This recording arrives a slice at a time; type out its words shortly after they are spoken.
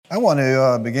I want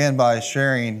to begin by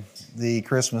sharing the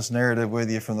Christmas narrative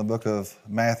with you from the book of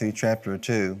Matthew chapter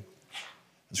 2.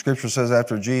 The scripture says,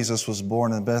 after Jesus was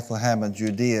born in Bethlehem in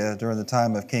Judea during the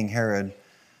time of King Herod,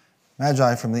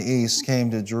 Magi from the east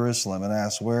came to Jerusalem and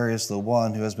asked, "Where is the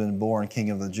one who has been born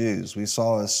King of the Jews? We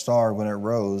saw his star when it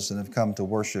rose and have come to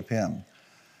worship him."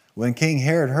 When King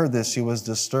Herod heard this, he was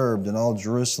disturbed, and all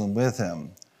Jerusalem with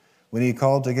him. When he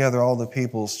called together all the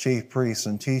people's chief priests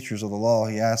and teachers of the law,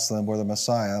 he asked them where the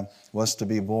Messiah was to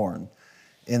be born.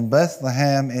 "In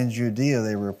Bethlehem in Judea,"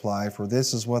 they replied, "for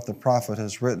this is what the prophet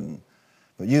has written.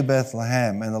 But you,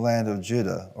 Bethlehem, in the land of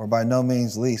Judah, are by no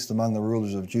means least among the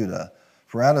rulers of Judah,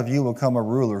 for out of you will come a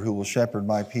ruler who will shepherd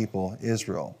my people,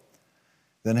 Israel."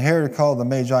 Then Herod called the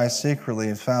Magi secretly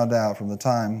and found out from the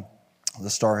time the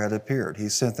star had appeared. He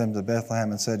sent them to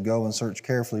Bethlehem and said, "Go and search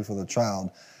carefully for the child.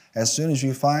 As soon as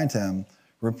you find him,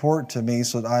 report to me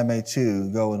so that I may too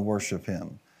go and worship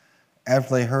him."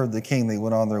 After they heard the king, they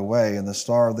went on their way, and the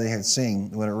star they had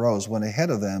seen when it rose went ahead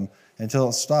of them until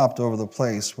it stopped over the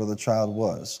place where the child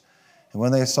was. And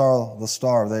when they saw the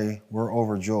star, they were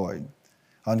overjoyed.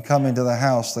 On coming to the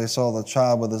house, they saw the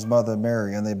child with his mother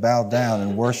Mary, and they bowed down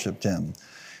and worshipped him.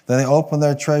 Then they opened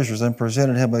their treasures and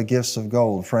presented him with gifts of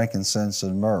gold, frankincense,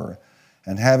 and myrrh.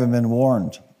 And having been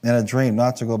warned in a dream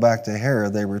not to go back to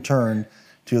Herod, they returned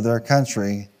to their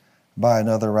country by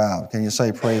another route. Can you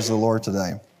say praise the Lord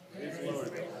today? Praise the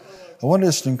Lord. I want to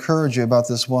just encourage you about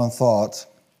this one thought,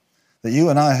 that you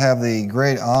and I have the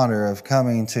great honor of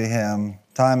coming to him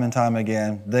time and time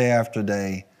again, day after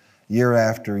day, year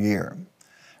after year.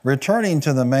 Returning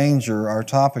to the manger, our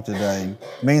topic today,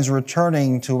 means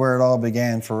returning to where it all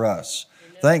began for us.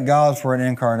 Thank God for an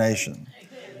incarnation.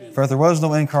 For if there was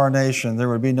no incarnation, there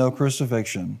would be no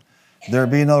crucifixion, there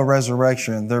would be no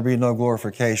resurrection, there would be no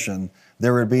glorification,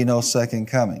 there would be no second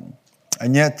coming.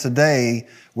 And yet today,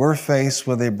 we're faced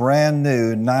with a brand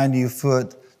new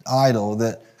 90-foot idol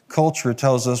that culture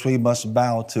tells us we must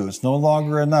bow to. It's no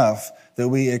longer enough that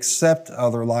we accept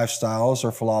other lifestyles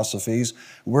or philosophies.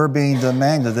 We're being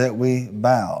demanded that we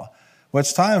bow. Well,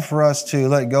 it's time for us to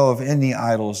let go of any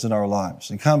idols in our lives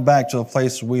and come back to a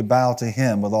place where we bow to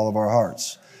him with all of our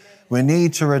hearts. We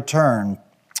need to return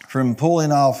from pull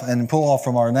off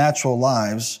from our natural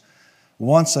lives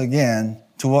once again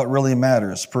to what really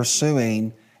matters,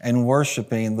 pursuing and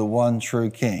worshiping the one true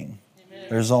King. Amen.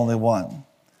 There's only one.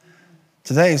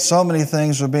 Today, so many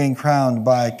things are being crowned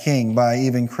by a king, by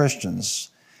even Christians,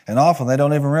 and often they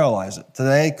don't even realize it.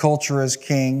 Today, culture is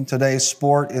king. Today,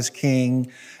 sport is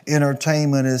king.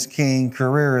 Entertainment is king.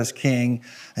 Career is king.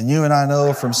 And you and I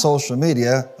know from social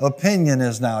media, opinion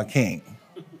is now king.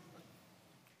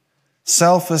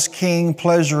 Self is king,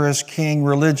 pleasure is king,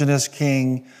 religion is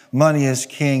king, money is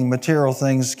king, material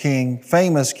things king,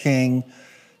 fame is king,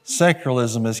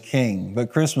 secularism is king.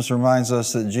 But Christmas reminds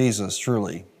us that Jesus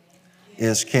truly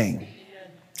is king.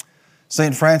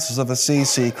 St. Francis of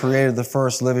Assisi created the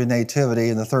first living nativity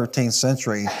in the 13th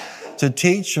century to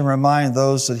teach and remind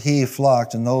those that he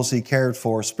flocked and those he cared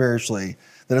for spiritually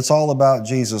that it's all about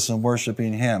Jesus and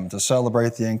worshiping him, to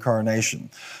celebrate the incarnation.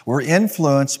 We're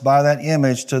influenced by that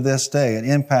image to this day and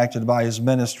impacted by his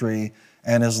ministry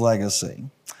and his legacy.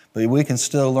 But we can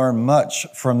still learn much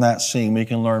from that scene. We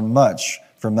can learn much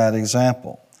from that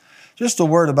example. Just a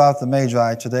word about the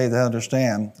Magi today to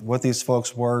understand what these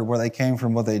folks were, where they came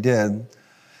from, what they did.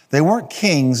 They weren't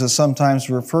kings, as sometimes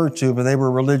referred to, but they were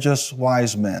religious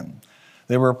wise men.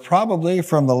 They were probably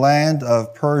from the land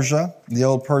of Persia, the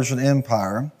old Persian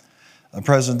Empire,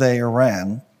 present-day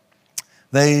Iran.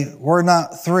 They were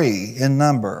not 3 in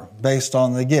number based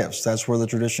on the gifts. That's where the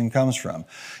tradition comes from.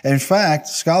 In fact,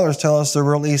 scholars tell us there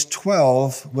were at least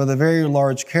 12 with a very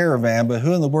large caravan, but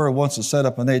who in the world wants to set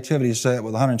up a nativity set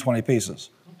with 120 pieces?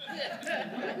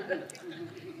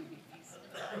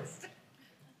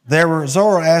 There were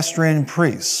Zoroastrian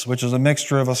priests, which is a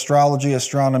mixture of astrology,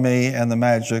 astronomy, and the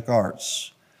magic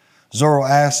arts.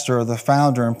 Zoroaster, the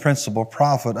founder and principal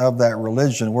prophet of that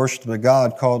religion, worshipped a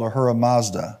god called Ahura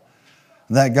Mazda.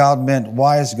 That god meant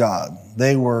wise God.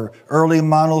 They were early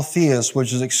monotheists,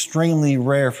 which is extremely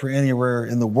rare for anywhere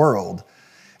in the world.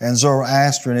 And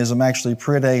Zoroastrianism actually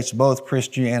predates both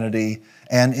Christianity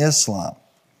and Islam.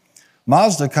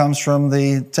 Mazda comes from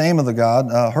the name of the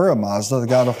god, Ahura Mazda, the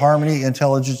god of harmony,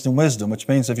 intelligence, and wisdom, which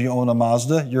means if you own a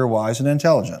Mazda, you're wise and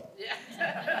intelligent.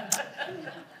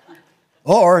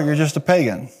 Or you're just a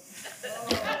pagan.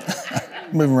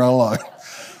 Moving right along.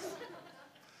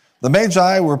 The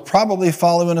Magi were probably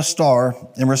following a star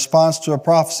in response to a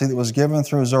prophecy that was given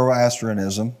through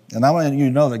Zoroastrianism. And I want you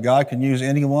to know that God can use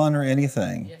anyone or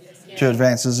anything to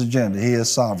advance his agenda. He is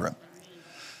sovereign.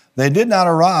 They did not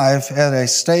arrive at a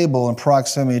stable in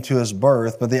proximity to his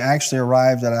birth, but they actually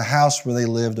arrived at a house where they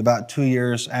lived about 2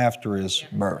 years after his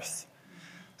birth.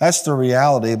 That's the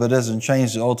reality, but it doesn't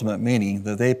change the ultimate meaning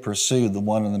that they pursued the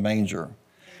one in the manger.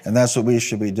 And that's what we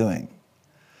should be doing.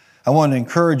 I want to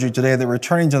encourage you today that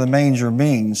returning to the manger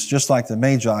means, just like the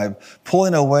Magi,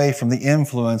 pulling away from the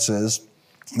influences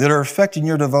that are affecting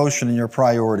your devotion and your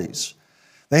priorities.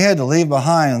 They had to leave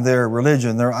behind their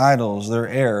religion, their idols, their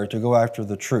error to go after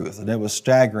the truth. And it was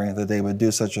staggering that they would do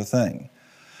such a thing.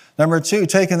 Number 2,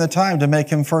 taking the time to make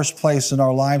him first place in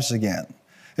our lives again.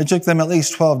 It took them at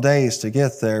least 12 days to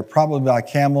get there, probably by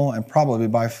camel and probably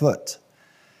by foot.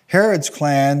 Herod's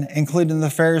clan, including the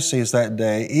Pharisees that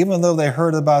day, even though they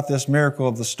heard about this miracle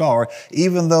of the star,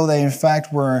 even though they in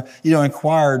fact were,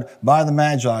 inquired by the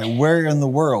Magi, where in the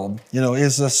world,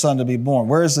 is this son to be born?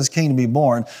 Where is this king to be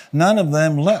born? None of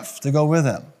them left to go with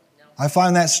him. I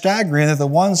find that staggering that the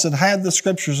ones that had the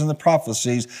scriptures and the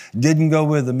prophecies didn't go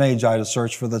with the Magi to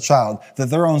search for the child that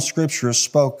their own scriptures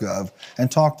spoke of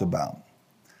and talked about.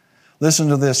 Listen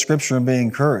to this scripture and be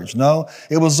encouraged. No,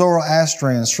 it was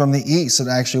Zoroastrians from the east that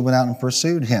actually went out and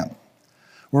pursued him.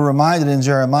 We're reminded in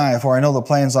Jeremiah, for I know the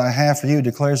plans I have for you,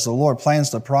 declares the Lord,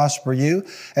 plans to prosper you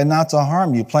and not to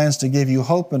harm you, plans to give you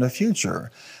hope in the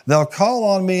future. They'll call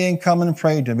on me and come and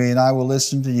pray to me, and I will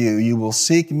listen to you. You will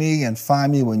seek me and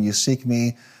find me when you seek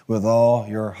me with all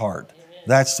your heart. Amen.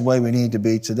 That's the way we need to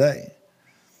be today.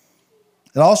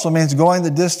 It also means going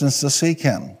the distance to seek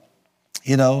him.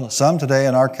 Some today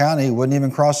in our county wouldn't even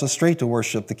cross the street to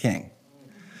worship the king.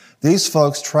 These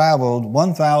folks traveled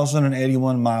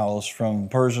 1,081 miles from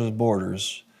Persia's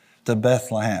borders to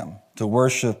Bethlehem to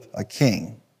worship a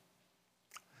king.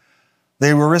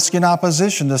 They were risking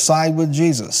opposition to side with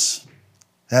Jesus.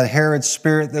 That Herod's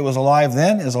spirit that was alive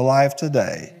then is alive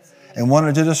today and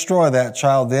wanted to destroy that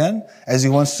child then as he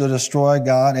wants to destroy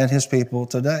God and his people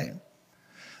today.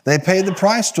 They paid the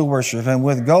price to worship him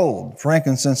with gold,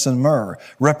 frankincense, and myrrh,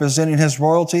 representing his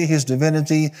royalty, his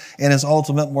divinity, and his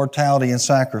ultimate mortality and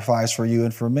sacrifice for you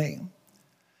and for me.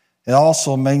 It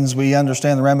also means we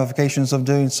understand the ramifications of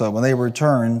doing so when they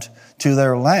returned to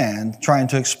their land, trying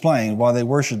to explain why they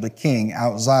worshiped the king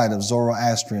outside of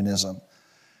Zoroastrianism.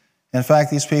 In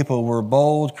fact, these people were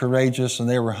bold, courageous, and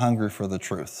they were hungry for the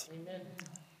truth. Amen.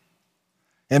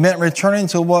 It meant returning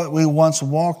to what we once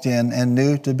walked in and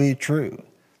knew to be true.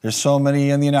 There's so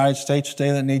many in the United States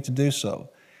today that need to do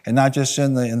so. And not just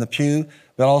in the pew,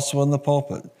 but also in the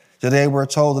pulpit. Today we're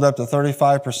told that up to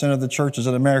 35% of the churches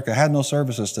in America had no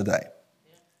services today.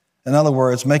 In other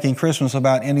words, making Christmas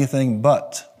about anything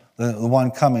but the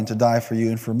one coming to die for you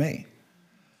and for me.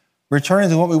 Returning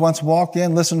to what we once walked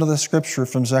in, listen to the scripture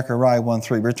from Zechariah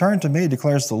 1:3. Return to me,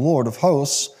 declares the Lord of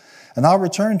hosts, and I'll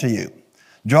return to you.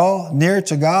 Draw near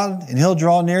to God, and he'll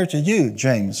draw near to you,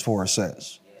 James 4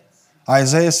 says.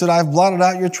 Isaiah said, I've blotted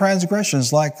out your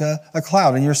transgressions like a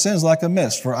cloud and your sins like a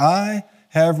mist, for I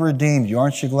have redeemed you.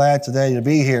 Aren't you glad today to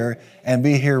be here and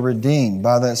be here redeemed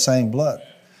by that same blood?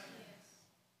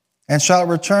 And shalt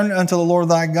return unto the Lord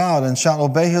thy God, and shalt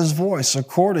obey his voice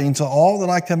according to all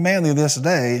that I command thee this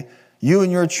day, you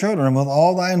and your children, with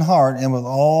all thine heart and with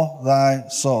all thy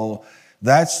soul.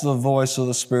 That's the voice of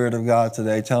the Spirit of God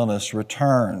today telling us,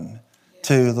 return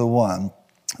to the one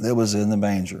that was in the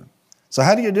manger. So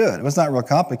how do you do it? It's not real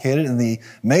complicated, and the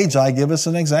Magi give us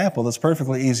an example that's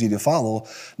perfectly easy to follow.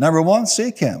 Number 1,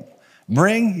 seek him.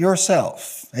 Bring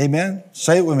yourself. Amen?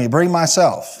 Say it with me. Bring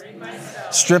myself. Bring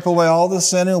myself. Strip away all the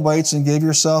sin and weights and give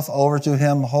yourself over to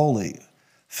him wholly.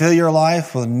 Fill your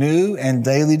life with new and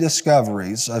daily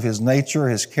discoveries of his nature,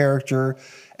 his character,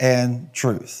 and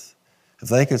truth. If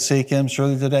they could seek him,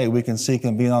 surely today we can seek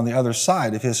him being on the other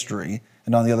side of history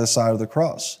and on the other side of the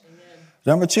cross.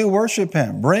 Number 2, worship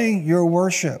him. Bring your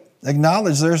worship.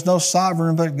 Acknowledge there's no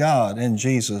sovereign but God, and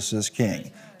Jesus is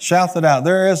King. Shout that out.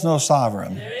 There is no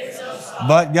sovereign,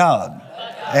 but God,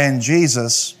 and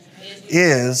Jesus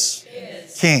is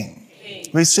King.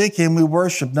 We seek him, we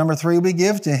worship. Number 3, we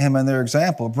give to him in their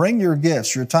example. Bring your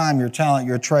gifts, your time, your talent,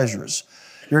 your treasures.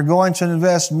 You're going to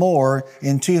invest more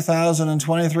in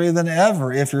 2023 than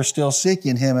ever if you're still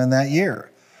seeking him in that year.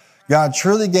 God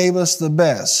truly gave us the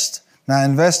best. Now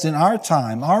invest in our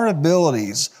time, our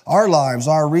abilities, our lives,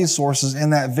 our resources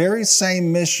in that very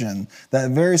same mission,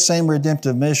 that very same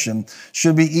redemptive mission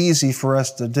should be easy for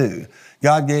us to do.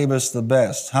 God gave us the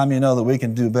best. How many know that we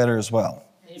can do better as well?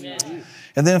 Amen.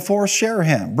 And then 4, share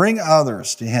him. Bring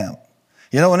others to him.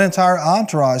 An entire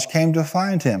entourage came to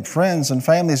find him. Friends and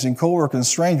families and co-workers and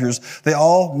strangers, they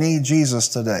all need Jesus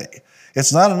today.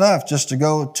 It's not enough just to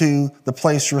go to the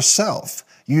place yourself.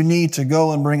 You need to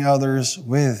go and bring others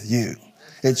with you.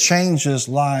 It changes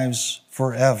lives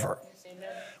forever.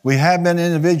 We have been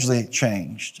individually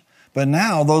changed. But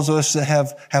now those of us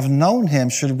that have known him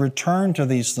should return to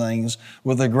these things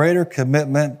with a greater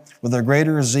commitment, with a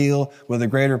greater zeal, with a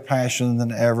greater passion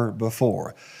than ever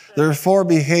before. There are 4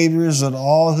 behaviors that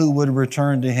all who would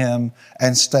return to him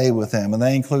and stay with him. And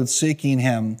they include seeking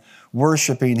him,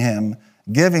 worshiping him,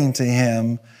 giving to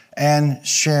him, and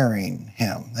sharing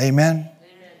him. Amen?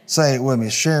 Say it with me,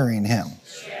 sharing him.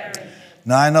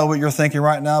 Now, I know what you're thinking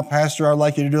right now. Pastor, I'd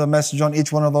like you to do a message on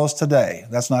each one of those today.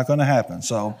 That's not going to happen.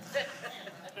 So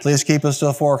please keep us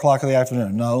till 4 o'clock in the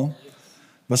afternoon. No.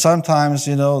 But sometimes,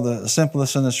 the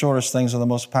simplest and the shortest things are the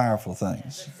most powerful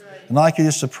things. And I'd like you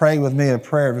just to pray with me a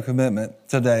prayer of commitment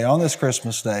today on this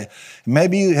Christmas day.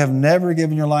 Maybe you have never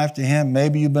given your life to him.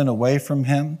 Maybe you've been away from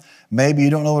him. Maybe you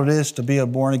don't know what it is to be a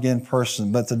born-again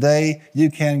person. But today, you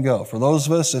can go. For those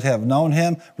of us that have known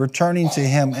him, returning to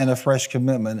him in a fresh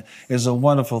commitment is a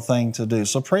wonderful thing to do.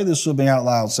 So pray this with me out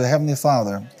loud. Say, Heavenly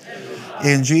Father,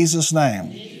 in Jesus'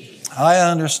 name, I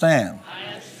understand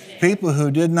people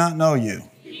who did not know you.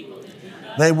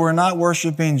 They were not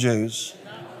worshiping Jews.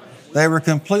 They were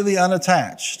completely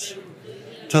unattached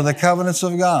to the covenants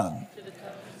of God,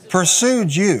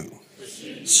 pursued you,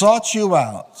 sought you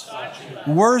out,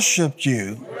 worshiped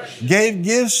you, gave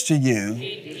gifts to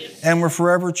you, and were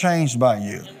forever changed by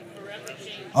you.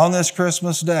 On this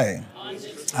Christmas day,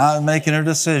 I'm making a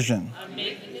decision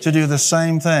to do the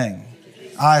same thing.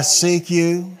 I seek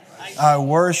you, I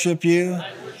worship you,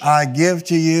 I give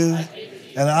to you,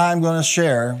 and I'm going to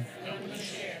share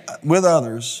with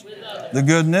others the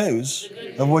good news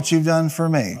of what you've done for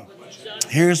me.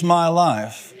 Here's my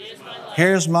life.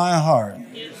 Here's my heart.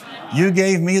 You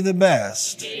gave me the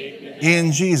best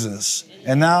in Jesus.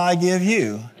 And now I give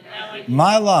you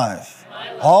my life.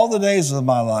 All the days of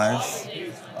my life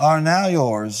are now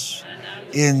yours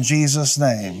in Jesus'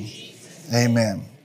 name. Amen.